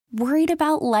Worried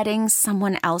about letting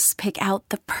someone else pick out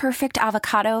the perfect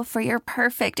avocado for your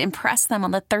perfect impress them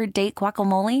on the third date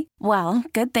guacamole? Well,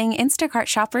 good thing Instacart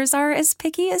shoppers are as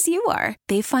picky as you are.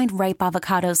 They find ripe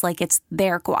avocados like it's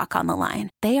their guac on the line.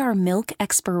 They are milk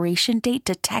expiration date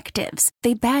detectives.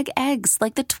 They bag eggs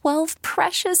like the 12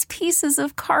 precious pieces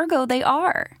of cargo they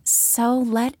are. So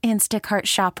let Instacart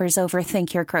shoppers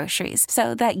overthink your groceries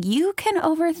so that you can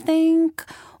overthink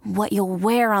what you'll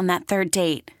wear on that third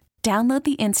date. Download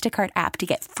the Instacart app to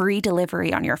get free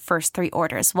delivery on your first 3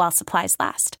 orders while supplies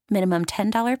last. Minimum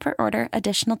 $10 per order.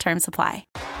 Additional terms apply.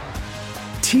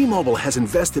 T-Mobile has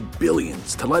invested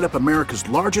billions to light up America's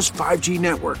largest 5G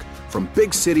network, from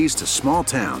big cities to small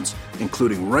towns,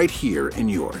 including right here in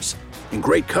yours. And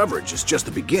great coverage is just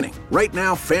the beginning. Right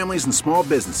now, families and small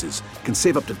businesses can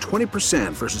save up to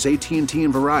 20% versus AT&T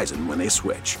and Verizon when they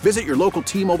switch. Visit your local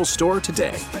T-Mobile store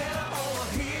today.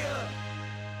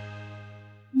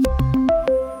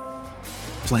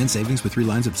 Plan savings with 3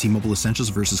 lines of T-Mobile Essentials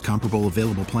versus comparable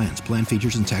available plans. Plan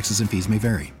features and taxes and fees may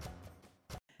vary.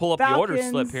 Pull up Falcons, the order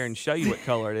slip here and show you what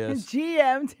color it is.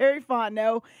 GM Terry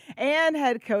Fontenot and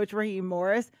head coach Raheem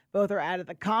Morris both are out at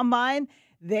the combine.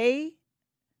 They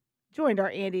joined our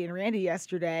Andy and Randy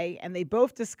yesterday, and they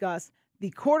both discussed the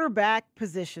quarterback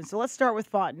position. So let's start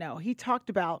with Fontenot. He talked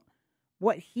about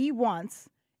what he wants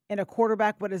in a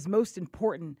quarterback, what is most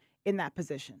important in that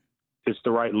position. It's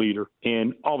the right leader.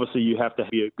 And obviously you have to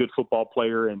be a good football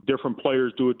player, and different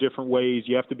players do it different ways.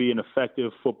 You have to be an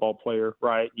effective football player,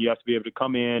 right? You have to be able to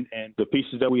come in, and the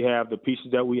pieces that we have, the pieces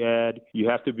that we add, you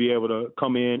have to be able to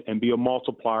come in and be a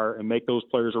multiplier and make those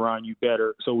players around you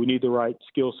better. So we need the right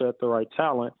skill set, the right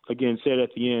talent. Again, said at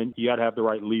the end, you got to have the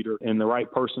right leader and the right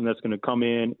person that's going to come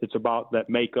in. It's about that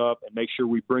makeup and make sure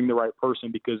we bring the right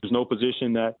person, because there's no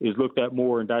position that is looked at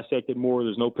more and dissected more.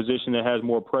 There's no position that has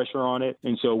more pressure on it.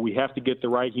 And so we have to get the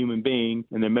right human being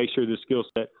and then make sure the skill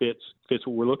set fits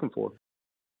what we're looking for.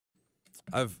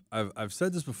 I've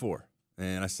said this before,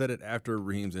 and I said it after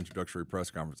Raheem's introductory press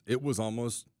conference. It was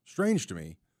almost strange to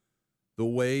me the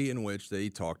way in which they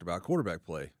talked about quarterback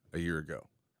play a year ago,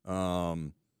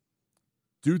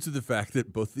 due to the fact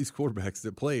that both these quarterbacks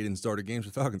that played and started games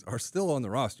with Falcons are still on the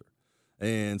roster.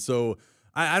 And so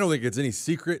I don't think it's any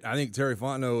secret. I think Terry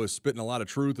Fontenot is spitting a lot of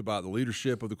truth about the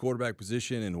leadership of the quarterback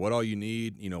position and what all you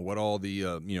need, what all the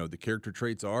the character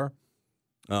traits are.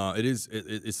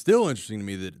 It's still interesting to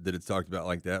me that it's talked about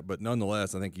like that, but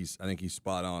nonetheless, I think he's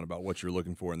spot on about what you're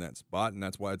looking for in that spot, and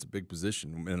that's why it's a big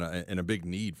position and a big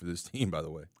need for this team, by the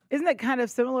way. Isn't that kind of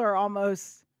similar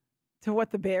almost to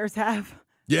what the Bears have?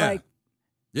 Yeah.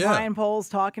 Ryan Poles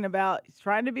talking about he's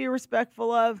trying to be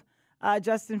respectful of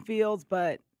Justin Fields,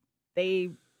 but they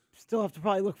still have to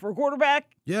probably look for a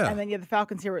quarterback. Yeah. And then you have the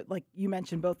Falcons here, like you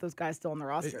mentioned, both those guys still on the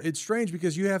roster. It's strange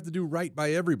because you have to do right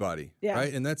by everybody, yeah.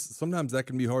 right? And sometimes that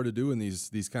can be hard to do in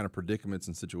these kind of predicaments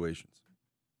and situations.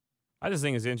 I just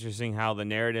think it's interesting how the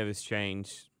narrative has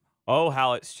changed. Oh,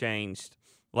 how it's changed.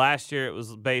 Last year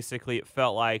it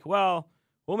felt like, well,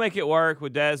 we'll make it work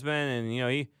with Desmond,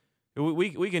 and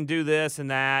we can do this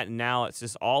and that, and now it's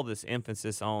just all this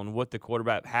emphasis on what the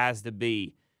quarterback has to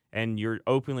be. And you're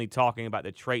openly talking about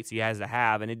the traits he has to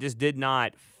have, and it just did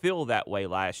not feel that way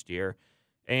last year.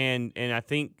 And I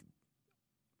think,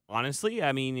 honestly,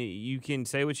 I mean, you can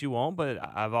say what you want, but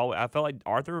I felt like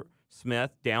Arthur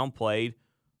Smith downplayed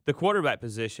the quarterback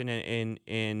position,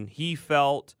 and he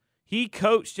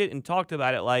coached it and talked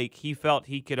about it like he felt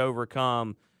he could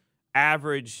overcome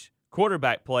average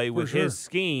quarterback play with his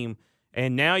scheme.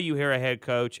 And now you hear a head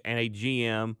coach and a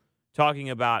GM talking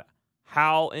about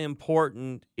how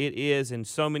important it is in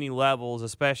so many levels,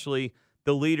 especially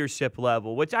the leadership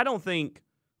level, which I don't think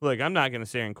 – look, I'm not going to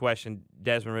sit here and question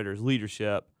Desmond Ritter's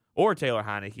leadership or Taylor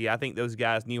Heineke. I think those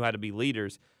guys knew how to be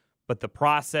leaders. But the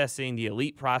processing, the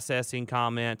elite processing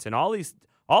comments, and all these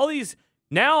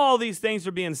things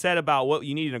are being said about what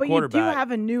you need in a quarterback. But you do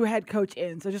have a new head coach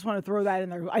in, so I just want to throw that in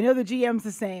there. I know the GM's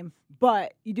the same,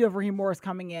 but you do have Raheem Morris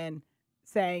coming in,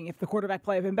 saying if the quarterback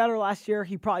play had been better last year,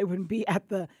 he probably wouldn't be at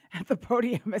the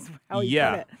podium, is how he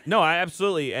put it. No,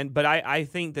 absolutely. But I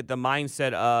think that the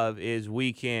mindset of is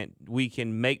we can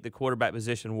make the quarterback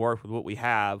position work with what we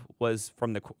have was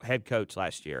from the head coach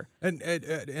last year. And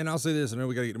I'll say this, I know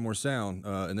we got to get more sound,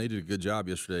 and they did a good job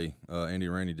yesterday, Andy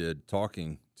and Randy did,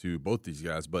 talking to both these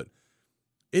guys, but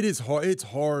it's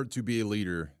hard to be a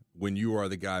leader when you are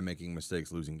the guy making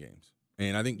mistakes, losing games.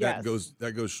 And I think that goes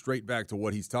straight back to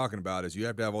what he's talking about is you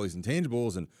have to have all these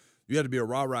intangibles, and you have to be a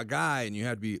rah-rah guy, and you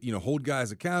have to be, hold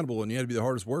guys accountable, and you have to be the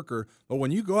hardest worker. But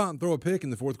when you go out and throw a pick in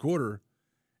the fourth quarter,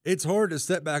 it's hard to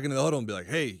step back into the huddle and be like,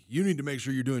 hey, you need to make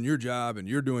sure you're doing your job and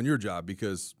you're doing your job,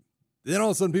 because then all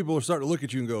of a sudden people are starting to look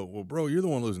at you and go, well, bro, you're the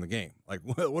one losing the game. Like,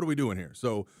 what are we doing here?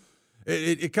 So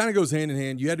it kind of goes hand in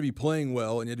hand. You had to be playing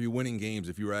well and you had to be winning games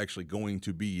if you were actually going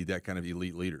to be that kind of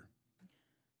elite leader.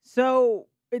 So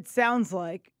it sounds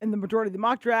like in the majority of the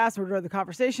mock drafts, majority of the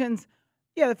conversations,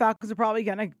 yeah, the Falcons are probably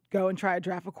going to go and try to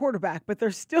draft a quarterback. But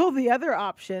there's still the other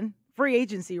option, free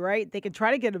agency, right? They can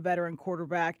try to get a veteran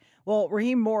quarterback. Well,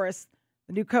 Raheem Morris,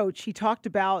 the new coach, he talked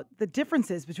about the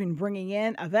differences between bringing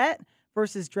in a vet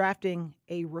versus drafting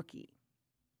a rookie.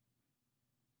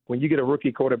 When you get a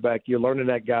rookie quarterback, you're learning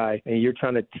that guy and you're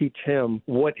trying to teach him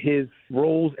what his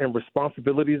roles and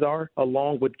responsibilities are,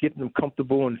 along with getting him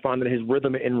comfortable and finding his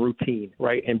rhythm and routine,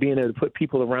 right? And being able to put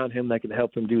people around him that can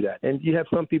help him do that. And you have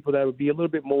some people that would be a little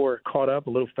bit more caught up, a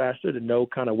little faster to know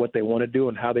kind of what they want to do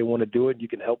and how they want to do it. You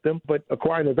can help them. But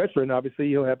acquiring a veteran, obviously,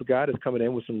 you'll have a guy that's coming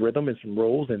in with some rhythm and some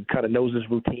roles and kind of knows his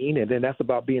routine. And then that's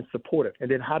about being supportive. And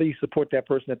then how do you support that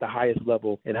person at the highest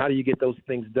level? And how do you get those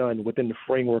things done within the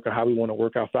framework of how we want to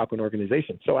work our Falcon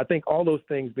organization? So I think all those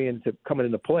things coming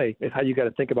into play is how you got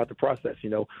to think about the process.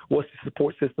 You know, what's the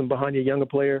support system behind your younger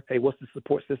player? Hey, what's the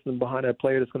support system behind a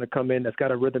player that's going to come in that's got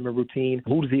a rhythm and routine?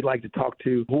 Who does he like to talk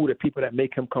to? Who are the people that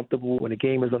make him comfortable when the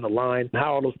game is on the line? And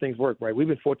how all those things work, right? We've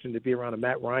been fortunate to be around a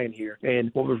Matt Ryan here. And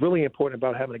what was really important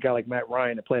about having a guy like Matt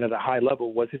Ryan playing at a high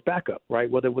level was his backup, right?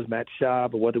 Whether it was Matt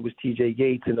Schaub or whether it was TJ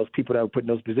Yates and those people that were put in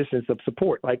those positions of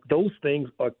support. Like, those things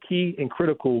are key and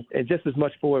critical, and just as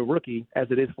much for a rookie as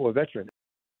it is for a veteran.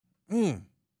 That's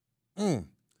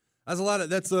a lot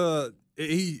of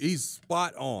he's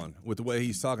spot on with the way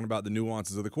he's talking about the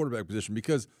nuances of the quarterback position,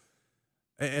 because,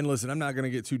 and listen, I'm not going to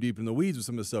get too deep in the weeds with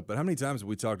some of this stuff, but how many times have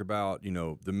we talked about, you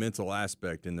know, the mental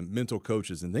aspect and the mental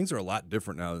coaches, and things are a lot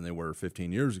different now than they were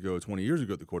 15 years ago, 20 years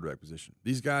ago at the quarterback position.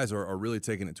 These guys are really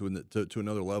taking it to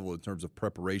another level in terms of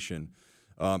preparation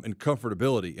and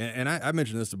comfortability. And I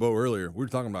mentioned this to Beau earlier. We were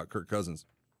talking about Kirk Cousins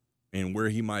and where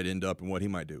he might end up and what he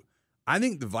might do. I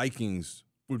think the Vikings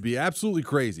would be absolutely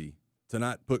crazy to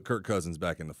not put Kirk Cousins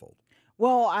back in the fold.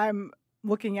 Well, I'm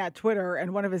looking at Twitter,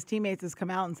 and one of his teammates has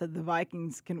come out and said the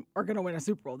Vikings are going to win a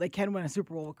Super Bowl. They can win a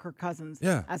Super Bowl with Kirk Cousins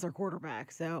as their quarterback.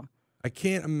 So I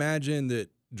can't imagine that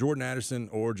Jordan Addison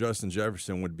or Justin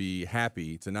Jefferson would be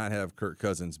happy to not have Kirk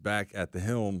Cousins back at the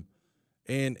helm.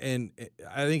 And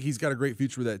I think he's got a great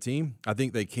future with that team. I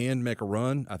think they can make a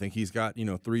run. I think he's got,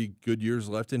 3 good years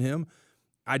left in him.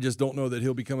 I just don't know that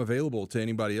he'll become available to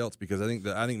anybody else, because I think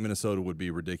Minnesota would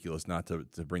be ridiculous not to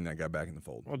bring that guy back in the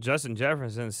fold. Well, Justin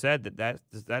Jefferson said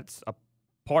that's a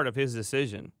part of his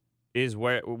decision is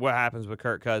what happens with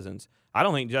Kirk Cousins. I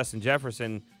don't think Justin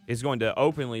Jefferson is going to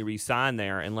openly re-sign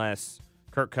there unless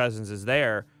Kirk Cousins is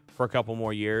there for a couple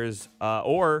more years,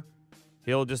 or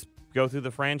he'll just go through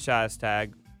the franchise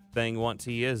tag thing once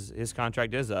his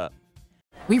contract is up.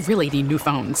 We really need new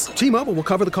phones. T-Mobile will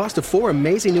cover the cost of 4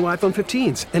 amazing new iPhone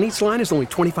 15s, and each line is only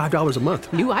 $25 a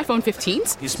month. New iPhone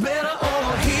 15s? It's better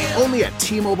over here. Only at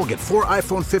T-Mobile, get 4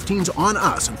 iPhone 15s on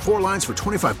us and 4 lines for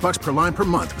 $25 per line per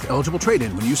month with eligible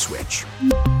trade-in when you switch.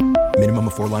 Minimum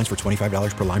of 4 lines for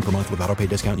 $25 per line per month with autopay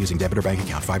discount using debit or bank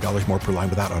account. $5 more per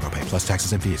line without autopay, plus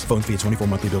taxes and fees. Phone fee at 24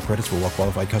 monthly bill credits for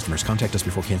well-qualified customers. Contact us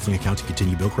before canceling account to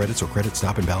continue bill credits or credit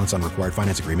stop and balance on required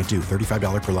finance agreement due.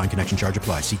 $35 per line connection charge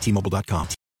applies. See T-Mobile.com.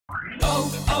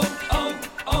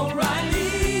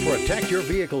 O'Reilly. Protect your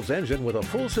vehicle's engine with a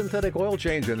full synthetic oil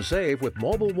change and save with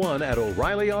Mobile One at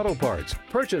O'Reilly Auto Parts.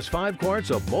 Purchase 5 quarts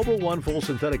of Mobile One full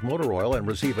synthetic motor oil and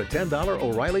receive a $10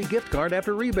 O'Reilly gift card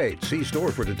after rebate. See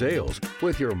store for details.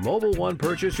 With your Mobile One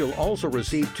purchase, you'll also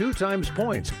receive 2 times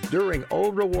points during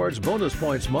O Rewards Bonus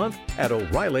Points Month at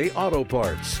O'Reilly Auto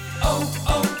Parts.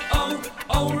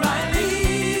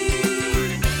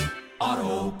 O'Reilly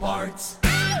Auto Parts.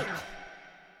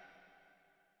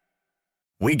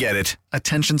 We get it.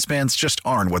 Attention spans just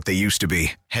aren't what they used to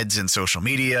be. Heads in social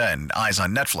media and eyes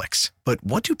on Netflix. But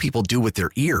what do people do with their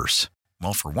ears?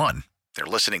 Well, for one, they're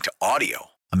listening to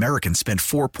audio. Americans spend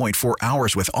 4.4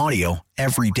 hours with audio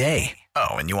every day. Oh,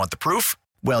 and you want the proof?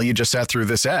 Well, you just sat through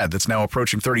this ad that's now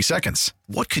approaching 30 seconds.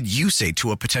 What could you say to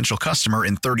a potential customer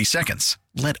in 30 seconds?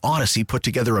 Let Odyssey put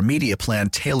together a media plan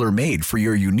tailor-made for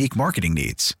your unique marketing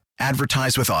needs.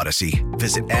 Advertise with Odyssey.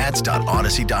 Visit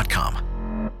ads.odyssey.com.